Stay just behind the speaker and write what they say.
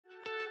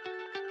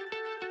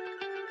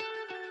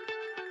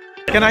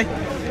Can I?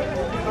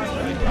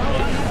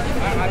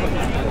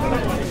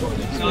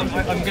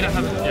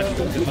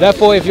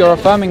 Therefore, if you're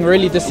affirming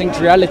really distinct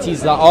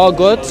realities that are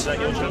good,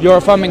 you're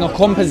affirming a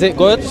composite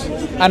good,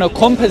 and a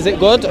composite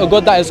good, a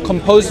good that is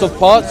composed of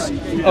parts.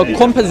 A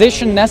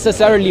composition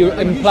necessarily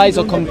implies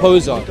a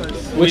composer,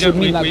 which would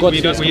mean that God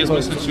is composed. We as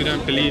Muslims, we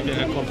don't believe in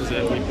a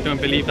composite. We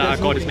don't believe that our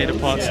God is made of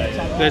parts.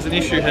 There's an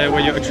issue here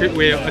where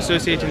we're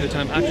associating the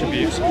term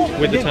attributes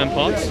with the term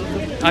parts.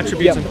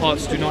 Attributes and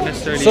parts do not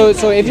necessarily.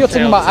 So if you're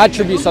talking about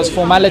attributes as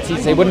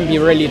formalities, they wouldn't be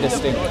really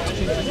distinct.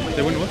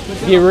 They wouldn't what?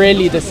 Be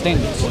really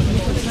distinct.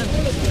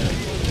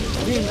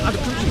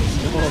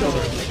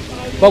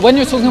 But when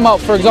you're talking about,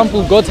 for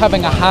example, God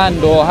having a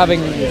hand or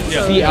having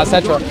feet,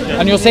 etc.,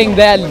 and you're saying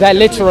they're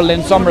literal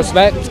in some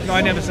respect. No,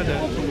 I never said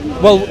that.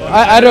 Well,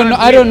 I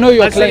don't know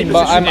your claim,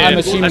 but I'm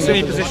assuming. As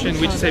Sunni position,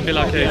 we just say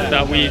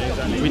that we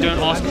don't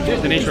ask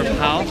the nature of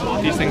how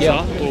these things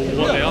are or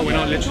what they are. We're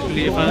not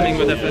literally affirming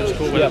whether they're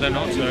physical, whether they're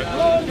not. So,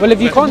 well,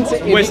 if you can't,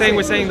 we're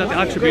saying that the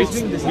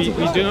attributes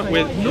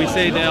we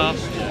say they are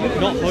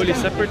not wholly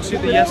separate to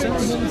the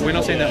essence. We're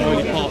not saying they're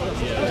wholly part.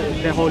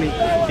 They're wholly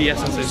the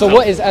essence. So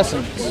what is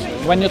essence?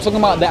 When you're talking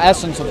about the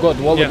essence of God,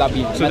 what would that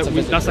be? So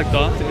that's like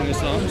that in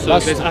Islam. So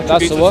there's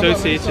attributes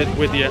associated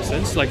with the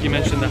essence, like you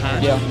mentioned the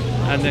hand.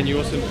 And then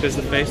there's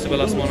the face of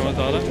Allah subhanahu wa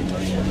ta'ala.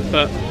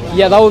 But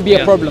yeah, that would be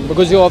a problem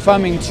because you're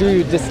affirming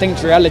two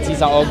distinct realities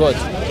that are God.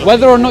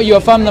 Whether or not you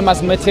affirm them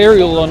as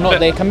material or not,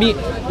 they can be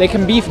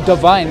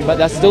divine, but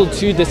they're still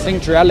two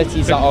distinct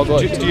realities that are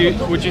God.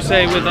 Would you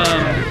say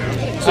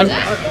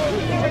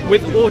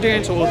with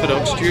Orthodox or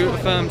Orthodox, do you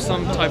affirm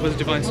some type of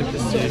divine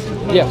simplicity?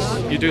 Yes.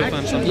 You do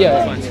affirm some type of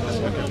divine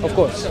simplicity? Okay. Of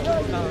course.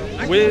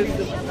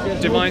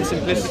 With divine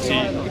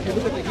simplicity,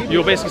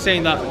 you're basically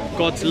saying that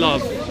God's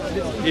love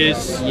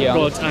is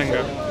God's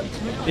anger.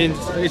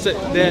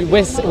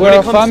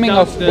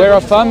 We're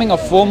affirming a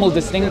formal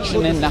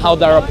distinction in how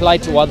they're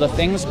applied to other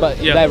things, but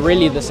they're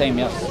really the same,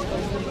 yes.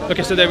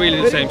 Okay, so they're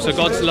really the same. So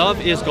God's love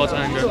is God's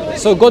anger.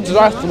 So God's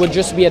wrath would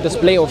just be a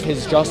display of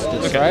His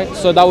justice, right?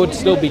 So that would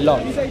still be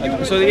love.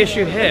 So the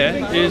issue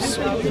here is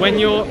when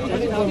you're.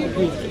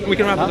 We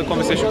can wrap up the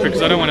conversation quick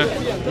because I don't want to.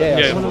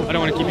 I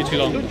don't want to keep you too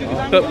long.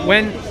 But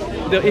when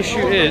the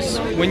issue is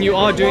when you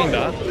are doing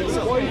that,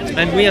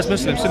 and we as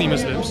Muslims, Sunni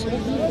Muslims,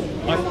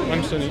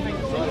 I'm Sunni.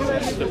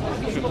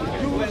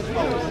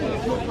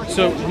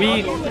 So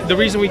the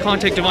reason we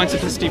can't take divine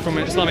simplicity from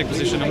an Islamic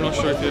position, I'm not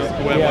sure if you're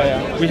aware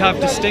why. We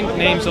have distinct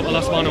names of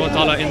Allah subhanahu wa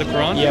ta'ala in the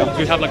Quran.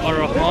 We have like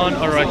Ar-Rahman,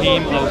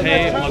 Ar-Rahim,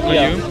 Al-Hay,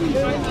 Al-Qayyum.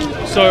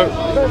 So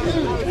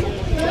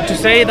to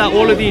say that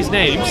all of these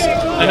names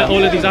and that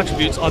all of these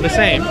attributes are the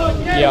same,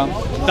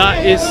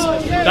 that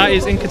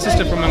is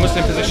inconsistent from a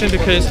Muslim position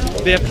because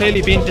they have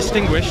clearly been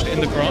distinguished in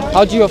the Quran.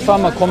 How do you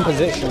affirm a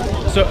composition?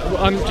 So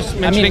I'm just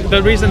mentioning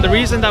the reason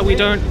that we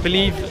don't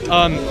believe.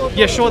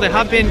 Sure, there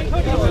have been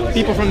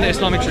people from the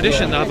Islamic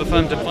tradition that have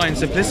affirmed divine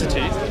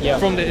simplicity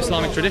from the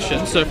Islamic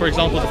tradition. So, for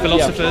example, the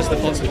philosophers, the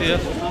Falsafiyah,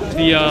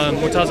 the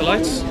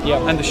Mu'tazilites,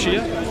 and the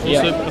Shia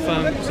also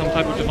affirm some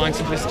type of divine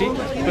simplicity.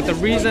 But the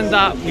reason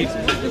that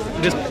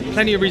there's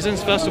plenty of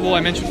reasons. First of all,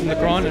 I mentioned from the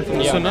Quran and from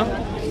the Sunnah.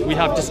 We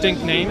have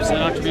distinct names and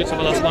attributes of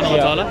Allah subhanahu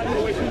wa ta'ala.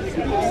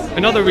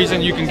 Another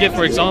reason you can give,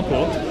 for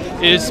example,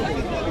 is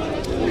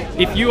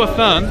if you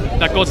affirm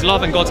that God's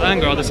love and God's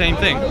anger are the same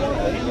thing,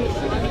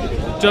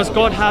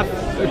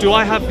 do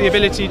I have the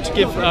ability to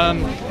give,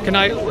 can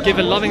I give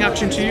a loving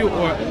action to you,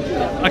 or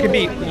I can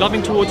be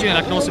loving towards you and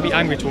I can also be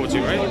angry towards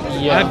you, right?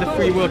 I have the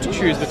free will to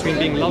choose between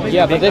being loving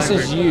and being but this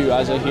angry. is you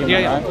as a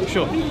human, right?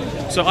 Sure.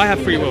 So I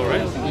have free will,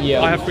 right?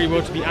 I have free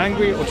will to be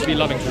angry or to be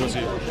loving towards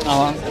you.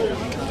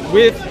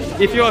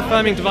 If you're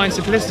affirming divine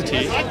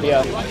simplicity,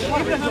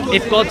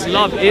 if God's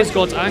love is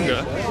God's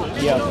anger,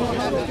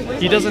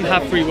 He doesn't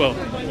have free will.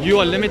 You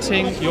are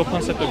limiting your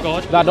concept of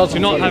God to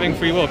not having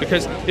free will,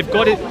 because if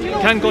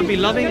can God be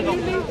loving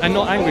and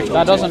not angry towards you?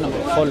 That doesn't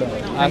follow.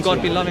 Can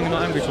God be loving and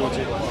not angry towards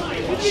you?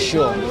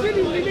 Sure.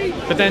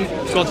 But then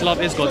God's love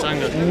is God's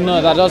anger.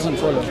 No, that doesn't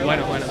follow. Why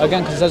not? Why not?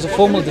 Again, because there's a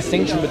formal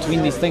distinction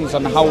between these things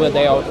and how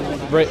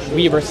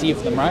we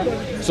receive them, right?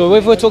 So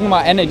if we're talking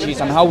about energies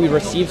and how we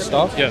receive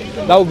stuff,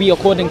 that would be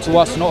according to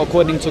us, not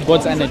according to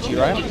God's energy,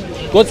 right?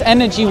 God's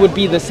energy would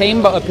be the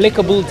same but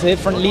applicable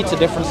differently to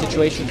different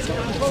situations.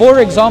 For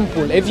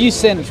example, if you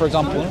sin, for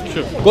example,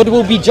 God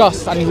will be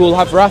just and He will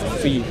have wrath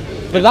for you.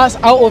 But that's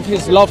out of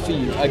His love for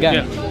you,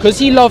 again. Because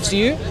He loves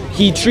you,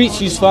 He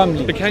treats you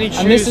firmly. But can He choose,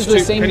 and this is the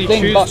same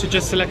thing, to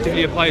just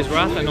selectively apply His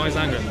wrath and not His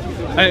anger?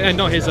 And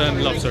not His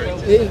love, sorry.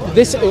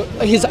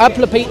 His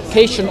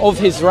application of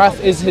His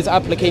wrath is His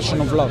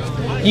application of love.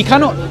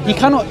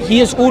 He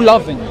is all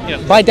loving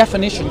by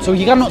definition, so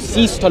He cannot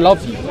cease to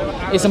love you.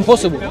 It's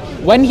impossible.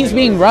 When He's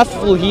being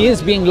wrathful, He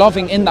is being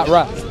loving in that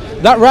wrath.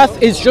 That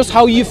wrath is just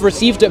how you've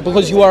received it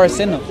because you are a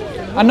sinner.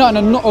 Not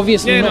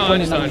obviously. Yeah, not I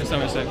understand what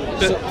you're saying.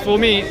 But for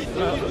me,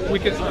 we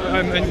could.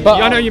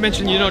 I know you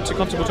mentioned you're not too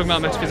comfortable talking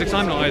about metaphysics.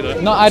 I'm not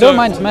either. No, I don't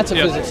mind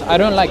metaphysics. Yeah. I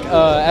don't like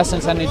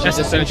essence, energy.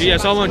 Essence, energy. Yeah,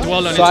 so I won't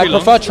dwell on it too long. So I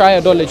prefer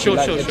triadology, sure,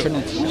 the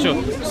Trinity.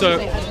 Sure. So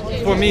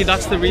for me,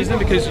 that's the reason,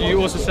 because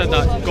you also said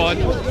that God,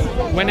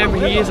 whenever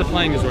He is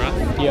applying His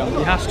wrath, He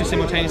has to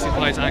simultaneously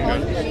apply His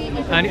anger,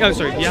 and He has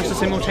to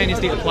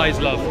simultaneously apply His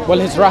love. Well,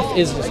 His wrath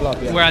is His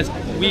love. Yeah. Whereas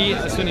we,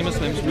 as Sunni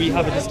Muslims, we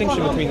have a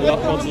distinction between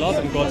God's love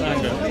and God's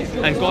anger,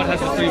 and God has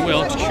the free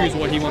will to choose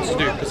what He wants to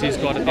do, because He's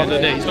God at the end of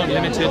the day. He's not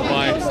limited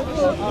by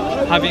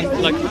having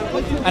like.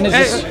 And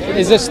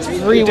is this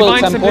free will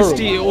divine temporal?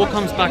 Simplicity, it all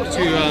comes back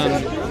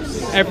to.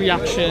 Every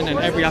action and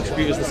every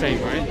attribute is the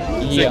same, right?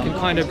 So it can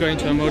kind of go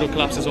into a modal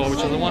collapse as well, which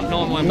is not what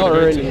I'm going to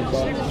go into.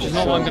 Which is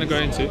not what I'm going to go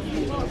into.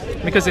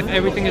 Because if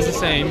everything is the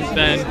same,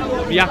 then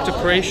the act of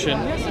creation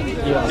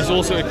is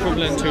also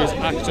equivalent to His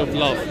act of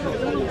love.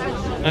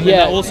 And then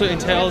that also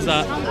entails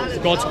that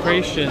God's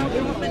creation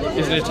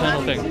is an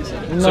eternal thing.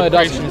 No, it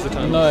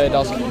doesn't. No, it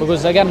doesn't.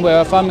 Because again,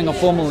 we're affirming a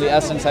formal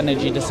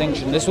essence-energy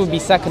distinction. This would be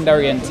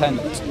secondary intent.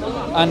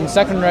 And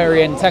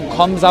secondary intent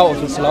comes out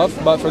of His love.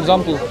 But for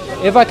example,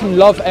 if I can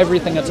love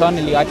everything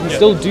eternally, I can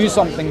still do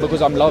something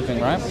because I'm loving,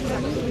 right?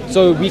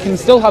 So we can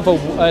still have an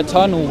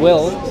eternal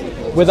will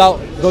without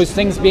those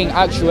things being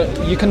actual.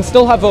 You can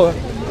still have a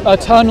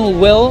eternal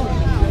will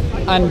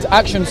and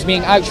actions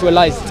being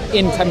actualized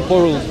in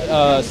temporal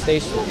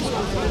stations.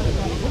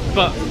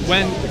 But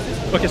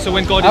so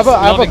when God I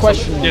have a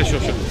question. Yeah, sure.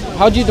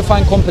 How do you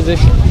define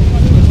composition?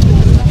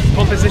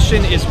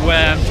 Composition is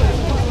where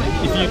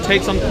if you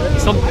take something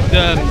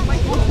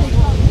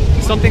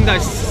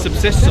that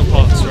subsists of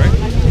parts, right?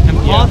 And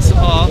parts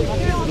are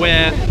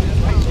where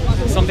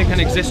something can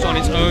exist on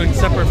its own,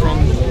 separate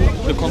from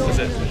the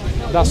composite.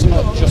 That's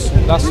not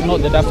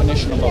the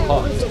definition of a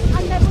part.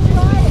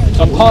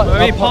 A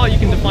part you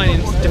can define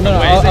in different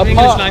ways. In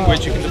English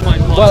language, you can define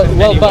parts in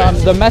many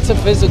ways. The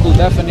metaphysical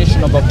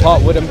definition of a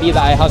part wouldn't be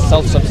that it has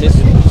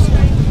self-subsistence.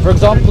 For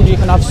example, you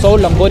can have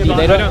soul and body.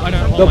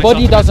 The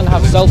body doesn't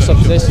have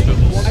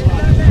self-subsistence.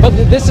 But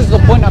this is the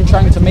point I'm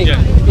trying to make. Yeah.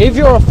 If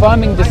you're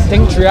affirming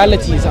distinct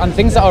realities and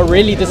things that are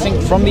really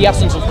distinct from the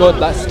essence of God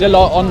that still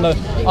are under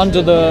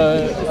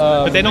the...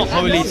 but they're not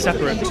wholly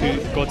separate to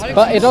God's essence.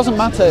 But it doesn't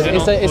matter.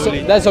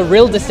 There's a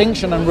real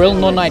distinction and real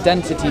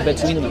non-identity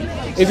between them.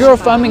 If you're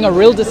affirming a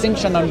real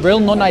distinction and real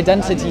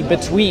non-identity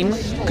between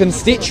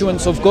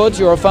constituents of God,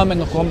 you're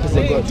affirming a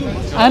composite God.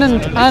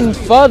 And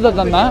further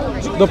than that,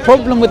 the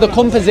problem with the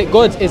composite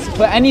God is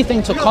for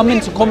anything to come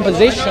into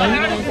composition,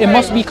 it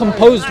must be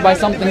composed by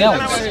something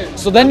else.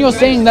 So then you're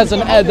saying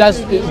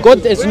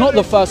God is not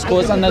the first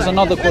cause and there's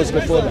another cause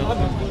before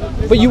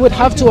that. But you would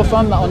have to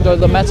affirm that under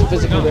the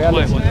metaphysical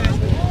reality.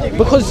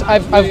 Because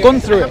I've gone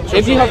through it.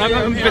 If you have,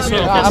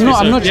 I'm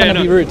not trying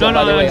to be rude.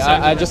 By the way,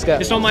 I just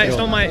get. It's not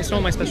my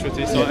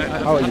specialty. So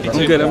I'm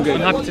good. I'm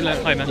happy to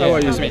learn. Hi man. How are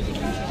you?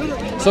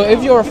 Nice. So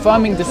if you're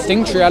affirming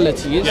distinct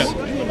realities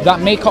that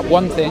make up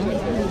one thing,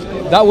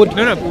 that would.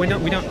 No, but we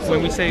don't.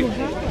 When we say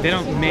they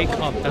don't make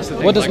up, that's the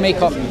thing. What does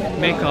make up mean?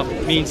 Make up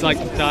means like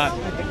that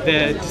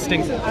they're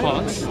distinct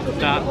parts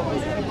that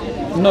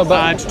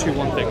add to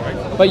one thing, right?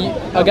 But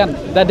again,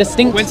 they're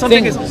distinct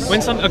things.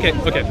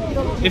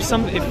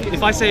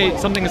 If I say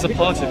something is a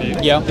part of you,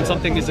 and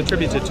something is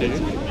attributed to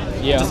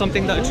you, so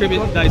something that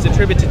is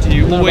attributed to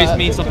you always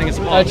means something is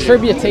a part of you.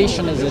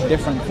 Attribution is a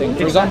different thing.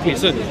 For example,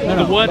 so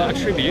the word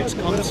attribute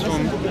comes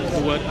from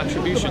the word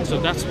attribution, so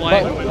that's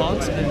why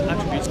parts and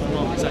attributes are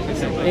not exactly the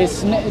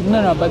same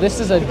thing. But this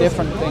is a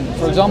different thing.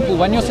 For example,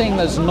 when you're saying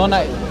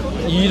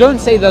you don't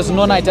say there's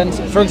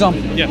non-identity. For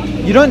example,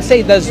 you don't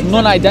say there's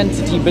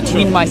non-identity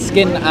between my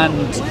skin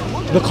and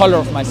the color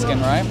of my skin,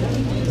 right?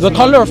 The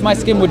color of my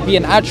skin would be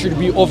an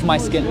attribute of my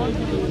skin.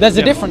 There's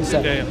a difference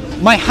there.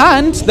 My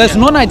hand, there's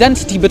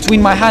non-identity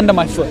between my hand and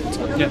my foot.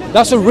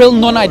 That's a real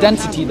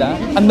non-identity there,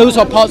 and those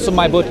are parts of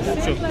my body.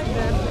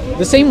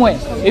 The same way,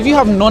 if you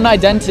have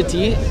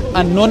non-identity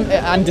and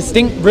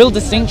real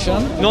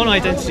distinction.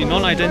 Non-identity,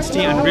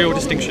 and real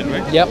distinction,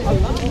 right? Yep.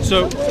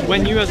 So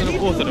when you, as an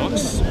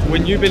Orthodox,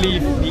 when you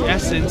believe the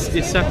essence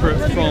is separate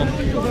from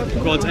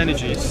God's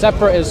energies.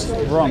 Separate is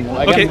wrong.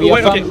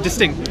 Again,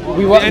 distinct.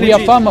 We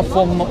affirm a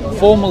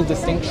formal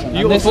distinction.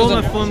 You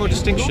affirm a formal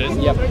distinction.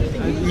 Yep.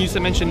 You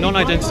mentioned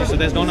non-identity, so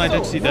there's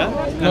non-identity there.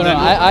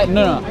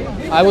 No.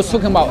 I was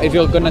talking about if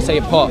you're gonna say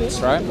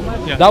parts, right?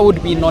 Yeah. That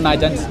would be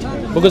non-identity,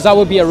 because that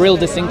would be a real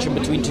distinction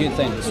between two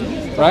things,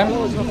 right?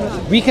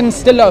 We can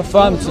still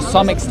affirm to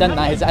some extent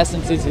that His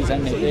essence is His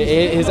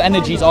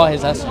energies are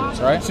His essence,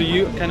 right? So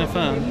you can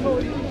affirm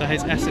that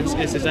His essence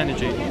is His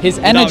energy. His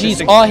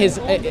energies are His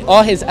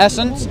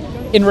essence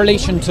in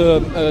relation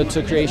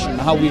to creation,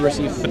 how we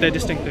receive them. But they're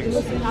distinct things.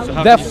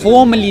 So they're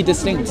formally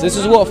distinct. This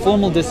is what a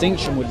formal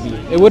distinction would be.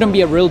 It wouldn't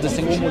be a real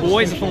distinction.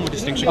 What is a formal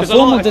distinction? A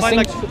formal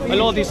distinction. Like a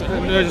lot of these,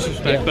 no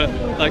disrespect, but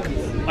like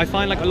I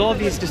find like a lot of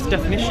these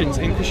definitions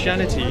in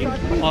Christianity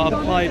are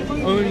applied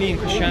only in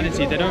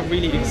Christianity. They don't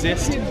really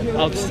exist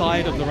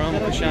outside of the realm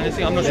of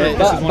Christianity. I'm not sure if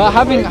this is one But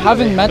of them.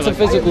 having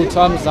metaphysical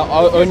terms that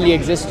only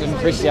exist in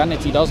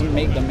Christianity doesn't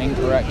make them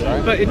incorrect,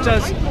 right? But it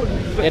does.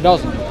 It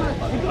doesn't.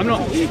 I'm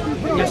not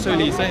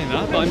necessarily saying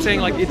that, but I'm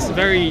saying like it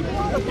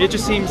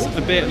just seems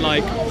a bit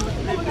like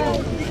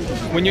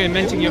when you're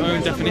inventing your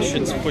own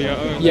definitions for your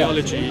own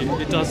theology,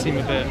 it does seem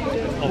a bit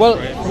off,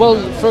 right? Well,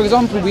 for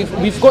example,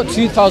 we've got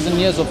 2,000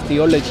 years of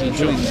theology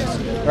doing this,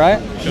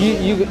 right? Sure.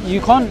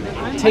 You can't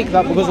take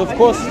that because, of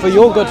course, for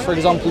your good, for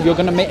example, you're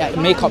going to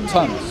make up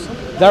terms.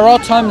 There are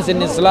terms in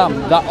Islam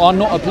that are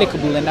not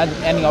applicable in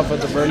any other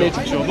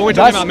religion. Sure. But we're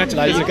talking about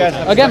metaphysical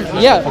terms. Again,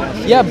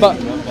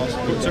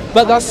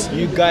 but that's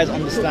you guys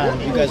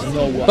understand. You guys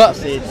know what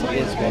it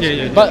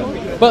is.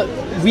 But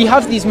we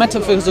have these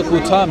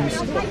metaphysical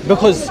terms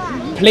because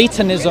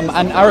Platonism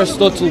and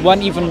Aristotle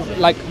weren't even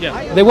like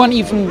they weren't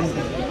even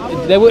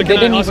they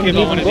didn't ask even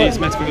you about one of believe these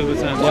in God. metaphysical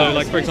terms. So,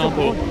 like for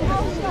example,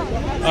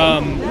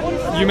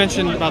 you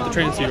mentioned about the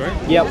Trinity,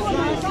 right? Yep.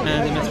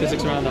 And the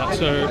metaphysics around that.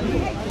 So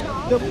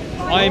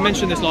I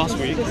mentioned this last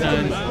week,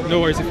 and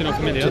no worries if you're not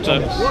familiar.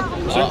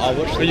 I'll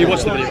watch But you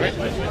watched the video,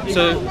 right?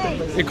 So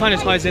it kind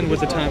of ties in with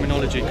the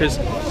terminology, because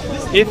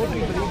if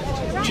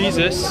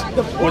Jesus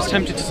was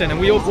tempted to sin, and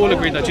we all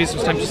agree that Jesus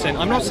was tempted to sin.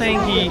 I'm not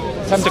saying he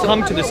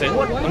succumbed to the sin.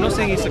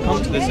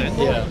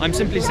 I'm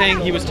simply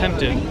saying he was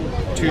tempted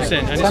to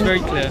sin, and it's very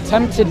clear.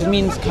 Tempted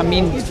means,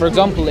 for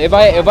example, if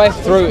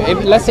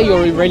let's say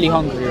you're really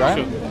hungry, right?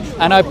 Sure.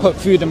 And I put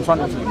food in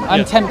front of you,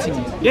 I'm tempting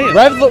you. Yeah.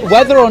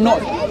 Whether or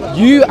not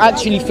you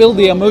actually feel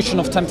the emotion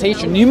of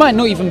temptation, you might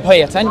not even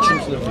pay attention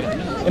to the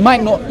food. It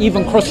might not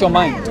even cross your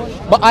mind.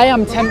 But I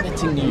am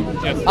tempting you.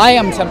 Yeah. I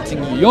am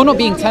tempting you. You're not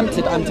being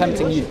tempted, I'm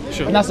tempting you.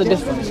 Sure. And that's the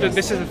difference. So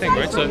this is the thing,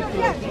 right? So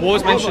what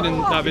was mentioned in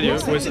that video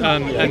was,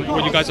 and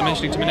what you guys are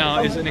mentioning to me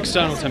now, is an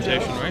external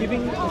temptation, right?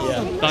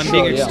 Yeah. That I'm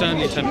being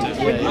externally tempted.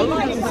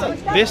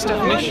 This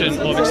definition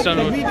of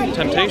external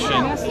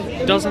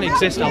temptation doesn't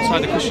exist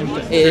outside the Christian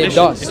tradition. It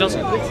does. It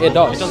doesn't. It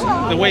does.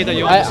 The way that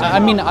you understand. I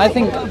mean, I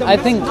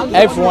think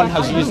everyone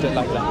has used it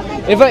like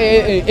that.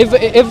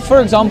 If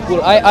for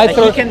example, I Like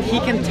throw. he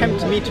can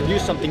tempt me to do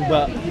something,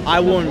 but I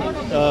won't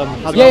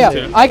have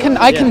Yeah. I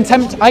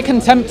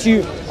can tempt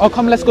you. Oh,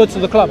 come, let's go to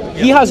the club.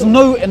 He has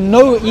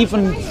no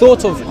even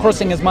thought of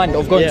crossing his mind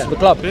of going to the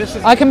club.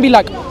 I can be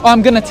like, oh,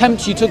 I'm gonna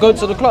tempt you to go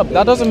to the club.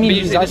 That doesn't mean But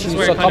you he's see, this is actually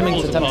where it kind of succumbing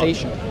falls to apart.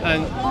 temptation.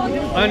 And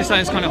I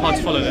understand it's kind of hard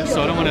to follow this,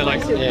 so I don't want to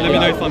let me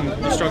know if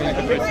I'm struggling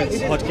with it, if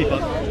it's hard to keep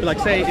up. But like,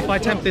 say if I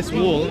tempt this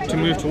wall to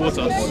move towards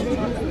us,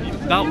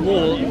 that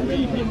wall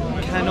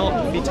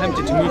cannot be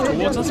tempted to move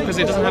towards us because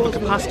it doesn't have a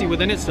capacity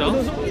within itself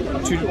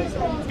to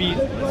be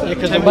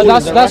tempted. But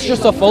that's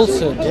just a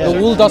falsehood. The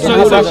wall doesn't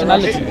have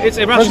rationality. It's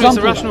For irrational. example, It's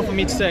irrational for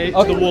me to say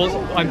to the wall.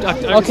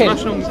 It's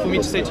irrational for me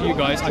to say to you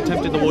guys, I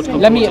tempted the wall to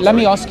come let towards us,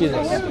 me right? ask you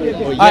this.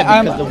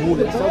 because the wall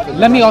itself is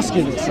Let me ask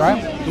you this,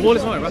 right? The wall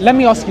is not irrational. Let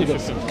me ask you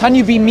this. Can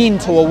you be mean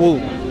to a wall?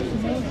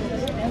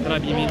 Can I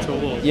be mean to a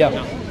wall? Yeah.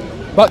 No.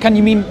 But can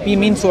you be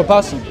mean to a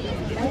person?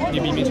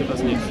 You be mean to a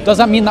person? Yes. Does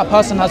that mean that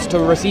person has to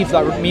receive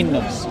that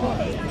meanness?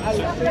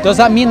 Does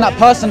that mean that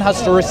person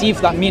has to receive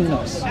that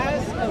meanness?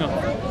 No.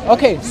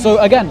 Okay, so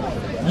again,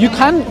 you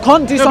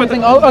can't do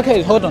something.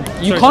 Okay, hold on.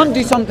 You can't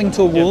do something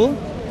to a wall,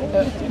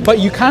 but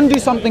you can do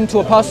something to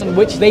a person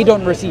which they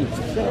don't receive.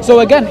 So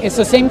again, it's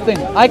the same thing.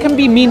 I can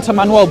be mean to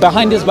Manuel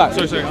behind his back.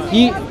 Sorry.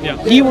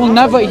 He will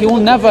never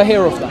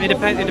hear of that. It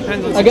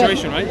depends on the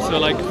situation, right? So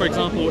like, for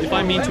example, if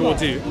I'm mean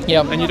towards you,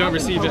 and you don't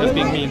receive it as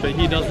being mean, but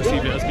he does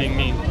receive it as being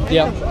mean,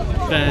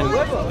 then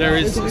there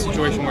is a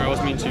situation where I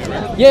was mean to you,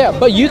 right? Yeah,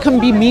 but you can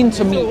be mean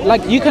to me.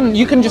 Like you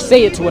can just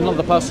say it to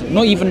another person.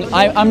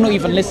 I'm not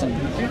even listening.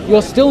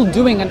 You're still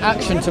doing an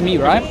action to me,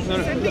 right?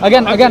 No.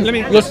 Again,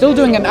 you're still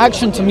doing an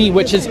action to me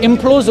which is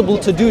implausible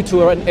to do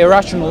to an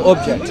irrational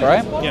object,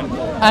 right? Yeah.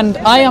 And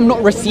I am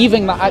not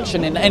receiving that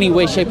action in any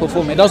way, shape, or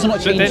form. It does not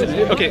change it.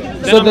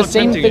 Then So I'm the not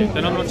same tempting thing. you.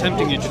 Then I'm not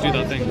tempting you to do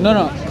that thing.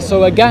 No.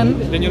 So again,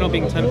 Then you're not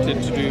being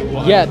tempted to do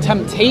what?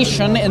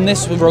 temptation in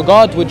this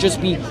regard would just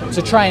be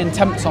to try and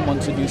tempt someone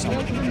to do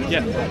something.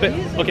 Yeah, but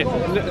okay,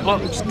 I'll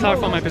just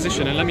clarify my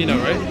position and let me know,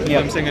 right? If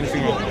I'm saying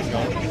anything wrong.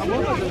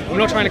 I'm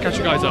not trying to catch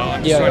you guys out,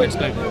 I'm just trying to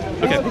explain.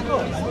 Okay,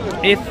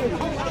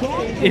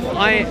 if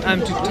I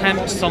am to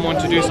tempt someone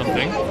to do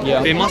something,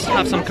 they must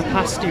have some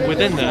capacity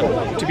within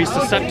them to be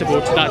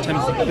susceptible to that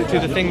to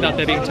the thing that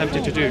they're being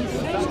tempted to do.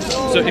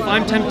 So if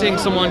I'm tempting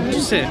someone to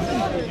sin,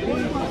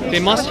 they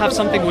must have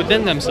something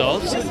within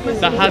themselves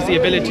that has the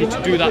ability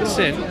to do that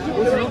sin.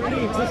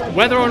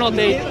 Whether or not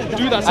they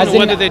do that sin or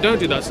whether they don't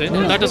do that sin,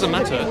 that doesn't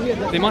matter.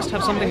 They must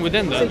have something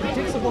within them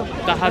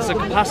that has the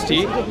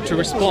capacity to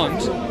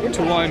respond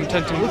to what I'm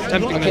tempting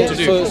them to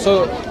do.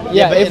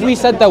 If we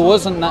said there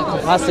wasn't that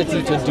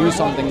capacity to do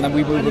something, then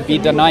we would be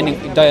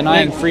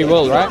denying free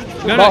will, right?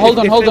 But hold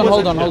on.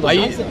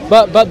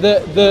 But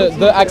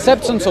the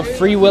acceptance of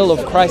free will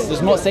of Christ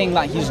is not saying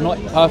that he's not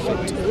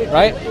perfect,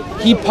 right?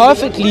 He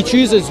perfectly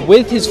chooses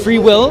with his free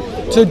will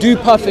to do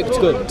perfect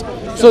good.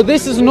 So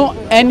this is not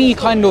any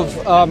kind of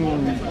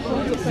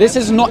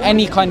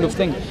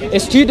thing.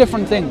 It's two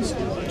different things.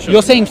 Sure.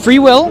 You're saying free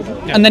will,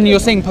 and then you're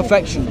saying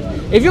perfection.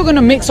 If you're going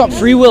to mix up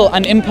free will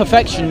and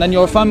imperfection, then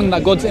you're affirming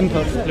that God's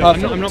imperfect. No,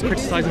 I'm not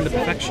criticizing the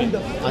perfection.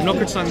 I'm not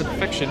criticizing the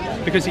perfection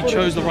because he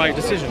chose the right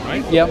decision,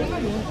 right? Yeah.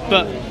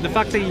 But the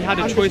fact that he had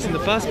a choice in the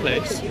first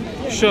place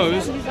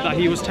shows that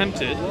he was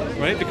tempted,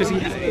 right? Because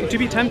to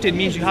be tempted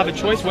means you have a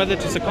choice whether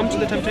to succumb to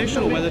the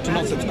temptation or whether to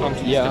not succumb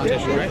to the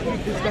temptation, right?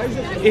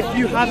 If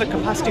you have a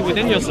capacity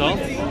within yourself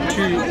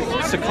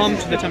to succumb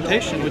to the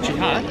temptation, which he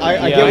had,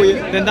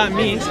 then that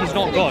means he's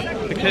not God.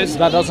 Because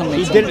that doesn't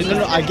make sense.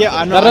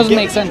 That doesn't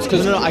make sense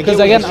because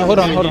again, hold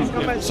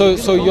on.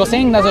 So you're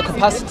saying there's a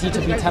capacity to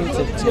be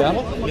tempted, yeah?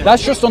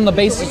 That's just on the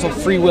basis of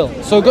free will.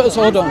 So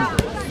hold on.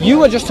 You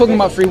were just talking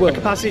about free will. The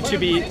capacity to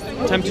be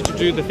tempted to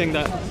do the thing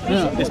that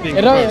is being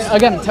proposed.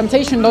 Again,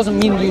 temptation doesn't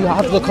mean you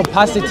have the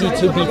capacity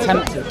to be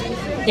tempted.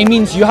 It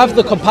means you have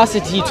the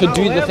capacity to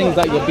do the things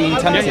that you're being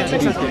tempted to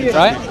do,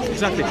 right?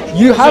 Exactly.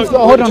 You have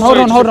hold on.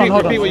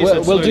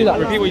 We'll do that.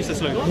 Repeat what you said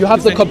slowly. You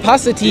have the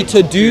capacity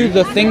to do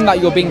the thing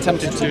that you're being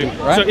tempted to do,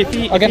 right? So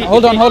if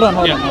hold on.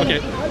 Okay.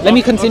 Let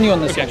me continue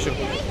on this. Okay, sure.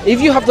 If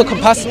you have the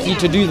capacity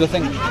to do the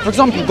thing, for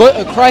example,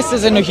 Christ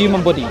is in a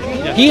human body.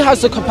 Yeah. He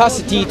has the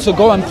capacity to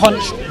go and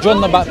punch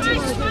John the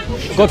Baptist.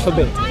 God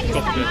forbid.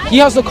 He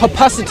has the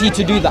capacity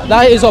to do that.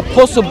 That is a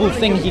possible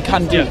thing he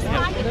can do.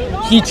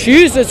 He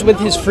chooses with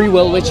his free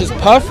will, which is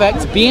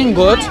perfect, being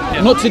good,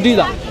 not to do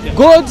that.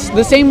 God,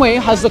 the same way,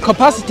 has the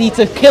capacity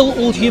to kill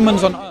all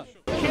humans on earth.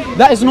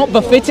 That is not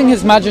befitting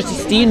his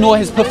majesty nor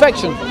his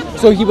perfection,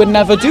 so he would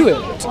never do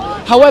it.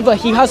 However,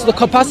 he has the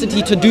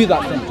capacity to do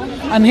that thing.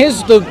 And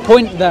here's the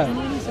point there.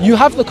 You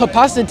have the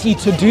capacity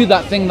to do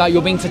that thing that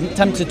you're being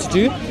tempted to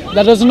do.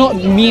 That does not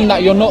mean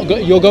that you're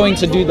going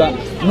to do that,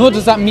 nor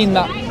does that mean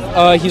that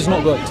he's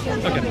not good.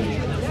 Okay,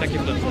 thank you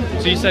for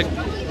that. So you said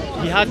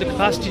he had the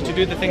capacity to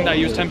do the thing that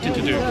he was tempted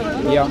to do.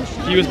 Yeah.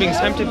 He was being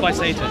tempted by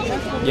Satan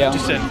to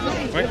sin,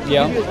 right?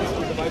 Yeah.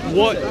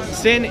 What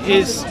sin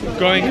is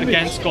going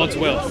against God's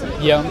will.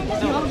 Yeah.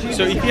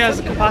 So if he has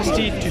the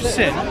capacity to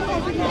sin,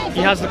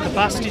 he has the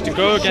capacity to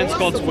go against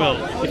God's will.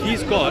 If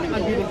he's God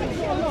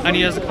and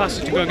he has the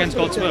capacity to go against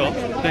God's will,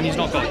 then he's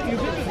not God.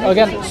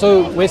 Again,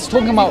 so we're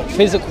talking about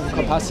physical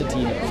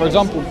capacity. For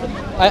example,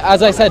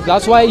 as I said,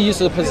 that's why I use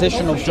the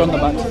position of John the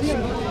Baptist.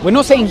 We're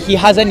not saying he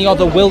has any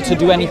other will to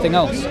do anything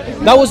else.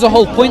 That was the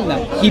whole point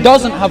there. He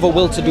doesn't have a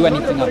will to do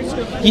anything else.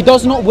 He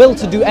does not will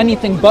to do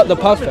anything but the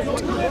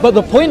perfect. But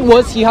the point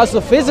was he has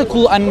the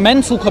physical and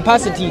mental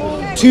capacity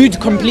to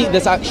complete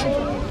this action.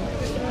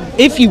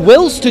 If he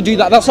wills to do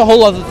that, that's a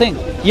whole other thing.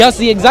 He has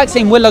the exact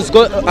same will as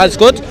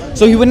God,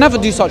 so he would never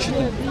do such a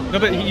thing. No,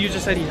 but you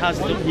just said he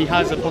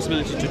has a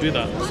possibility to do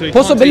that. So he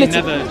possibility.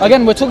 Can't never...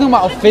 Again, we're talking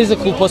about a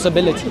physical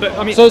possibility. But,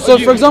 I mean, so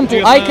for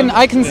example,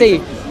 I can say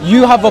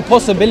you have a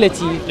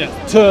possibility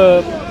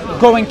to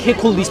go and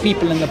kick all these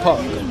people in the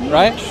park,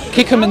 right?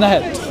 Kick them in the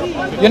head.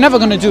 You're never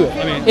gonna do it.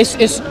 I mean, it's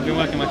I've been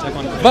working my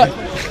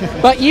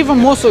taekwondo. But even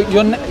more so,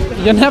 you're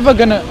never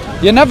gonna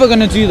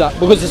do that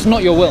because it's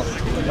not your will,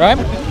 right?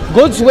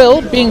 God's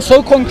will being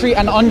so concrete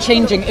and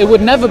unchanging, it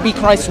would never be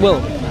Christ's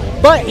will.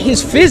 But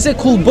his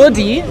physical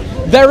body,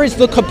 there is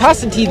the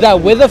capacity there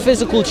with a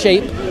physical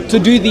shape to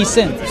do these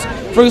sins.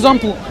 For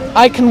example,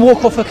 I can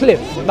walk off a cliff.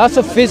 That's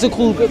a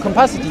physical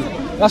capacity.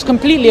 That's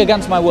completely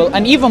against my will.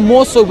 And even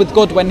more so with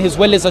God when his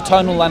will is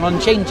eternal and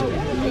unchanging.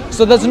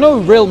 So there's no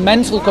real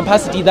mental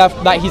capacity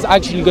that he's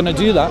actually going to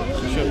do that.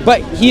 Sure.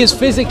 But he is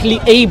physically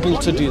able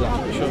to do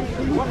that. Sure.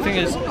 The thing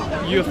is,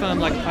 you affirm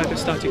like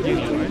hypostatic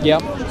union, right? Yeah.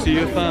 So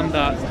you affirm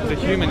that the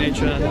human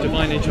nature and the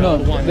divine nature are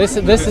one. This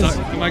is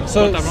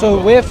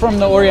so we're from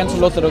the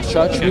Oriental Orthodox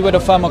Church. Okay. We would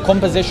affirm a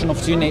composition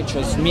of two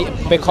natures,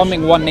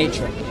 becoming one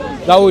nature.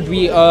 That would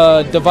be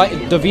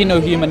divino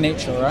human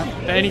nature, right?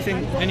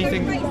 Anything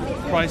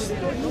Christ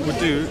would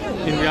do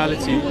in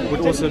reality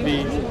would also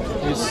be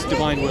his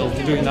divine will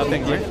doing that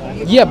thing,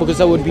 right? Yeah, because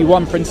that would be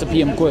one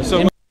principium quo.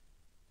 So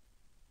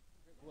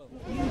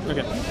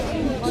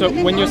So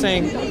when you're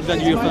saying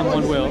that you affirm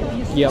one will,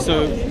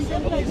 so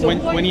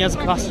when he has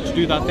the capacity to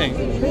do that thing,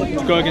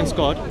 to go against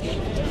God,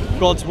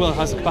 God's will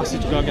has the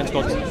capacity to go against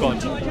God.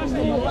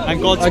 And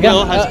God's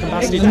will has the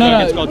capacity to go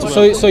against God's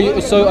will.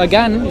 So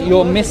again,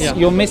 you're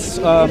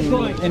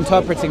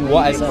misinterpreting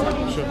what I said.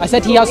 Sure. I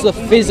said he has the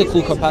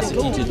physical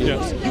capacity to do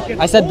this.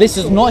 I said this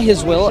is not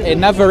his will, it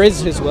never is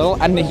his will,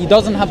 and he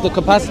doesn't have the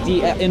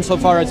capacity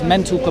insofar as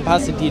mental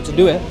capacity to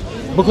do it,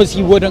 because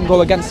he wouldn't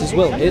go against his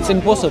will. It's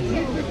impossible.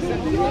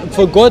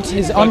 For God,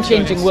 his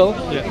unchanging will,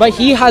 but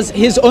he has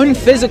his own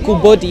physical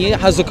body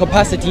has the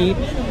capacity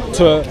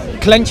to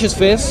clench his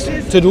fist,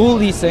 to do all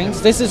these things.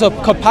 This is a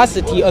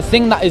capacity, a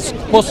thing that is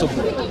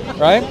possible,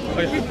 right?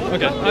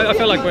 Okay. I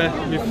feel like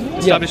we've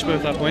established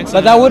both our points.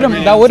 But that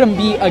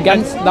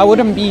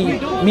wouldn't be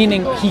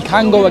meaning he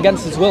can go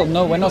against his will.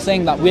 No, we're not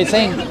saying that. We're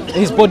saying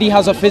his body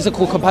has a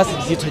physical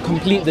capacity to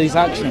complete these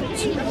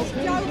actions.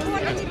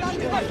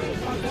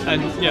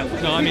 And yeah,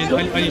 no, I mean,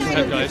 I need to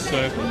head, guys. So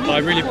I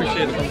really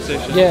appreciate the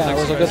conversation. Yeah,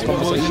 Thanks, it was a guys. good What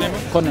was your conversation.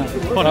 name?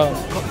 Connor.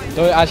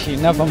 Connor. Actually,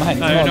 never mind.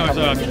 No,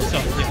 sorry,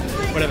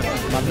 whatever.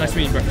 Nice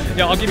meeting you, bro.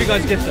 Yeah, I'll give you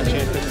guys gifts actually.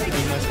 This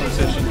was a nice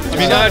conversation. I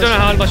mean, I don't know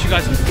how much you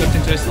guys have looked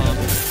into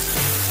Islam.